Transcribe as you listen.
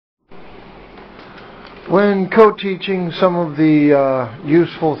When co-teaching, some of the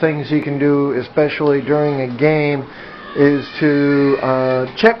useful things you can do, especially during a game, is to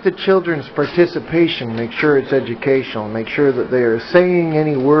check the children's participation, make sure it's educational, make sure that they are saying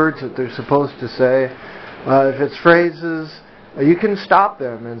any words that they're supposed to say. If it's phrases, you can stop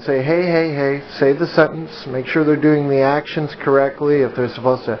them and say, hey, hey, hey, say the sentence, make sure they're doing the actions correctly, if they're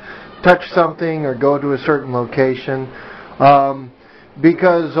supposed to touch something or go to a certain location.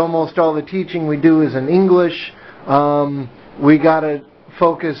 Because almost all the teaching we do is in English, we got to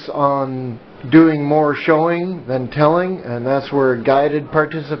focus on doing more showing than telling, and that's where guided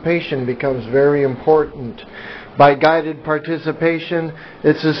participation becomes very important. By guided participation,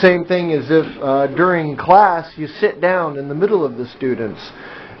 it's the same thing as if during class you sit down in the middle of the students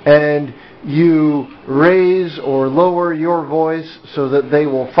and you raise or lower your voice so that they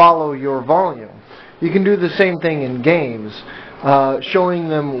will follow your volume. You can do the same thing in games. Showing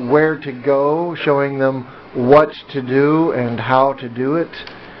them where to go, showing them what to do and how to do it.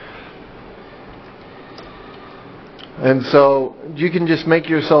 And so you can just make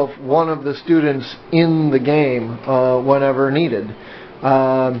yourself one of the students in the game whenever needed.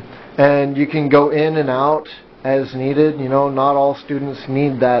 And you can go in and out as needed. You know, not all students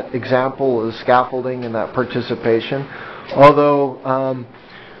need that example of scaffolding and that participation. Although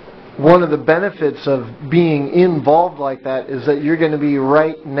one of the benefits of being involved like that is that you're going to be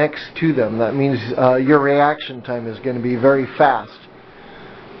right next to them. That means your reaction time is going to be very fast.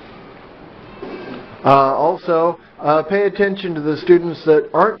 Also, pay attention to the students that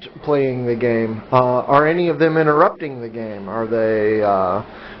aren't playing the game. Are any of them interrupting the game? Are they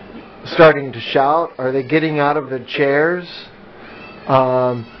starting to shout? Are they getting out of the chairs?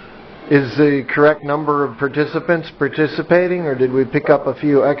 Is the correct number of participants participating, or did we pick up a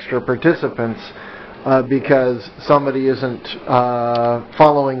few extra participants because somebody isn't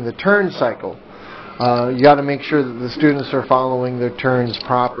following the turn cycle? You got to make sure that the students are following their turns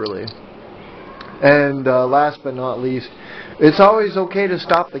properly. And last but not least, it's always okay to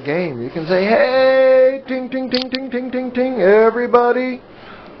stop the game. You can say, hey, ting, ting, ting, ting, ting, ting, ting, everybody,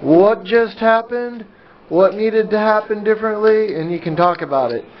 what just happened? What needed to happen differently? And you can talk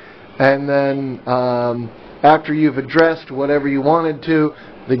about it. And then after you've addressed whatever you wanted to,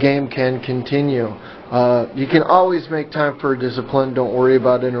 the game can continue. You can always make time for discipline. Don't worry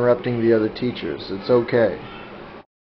about interrupting the other teachers. It's okay.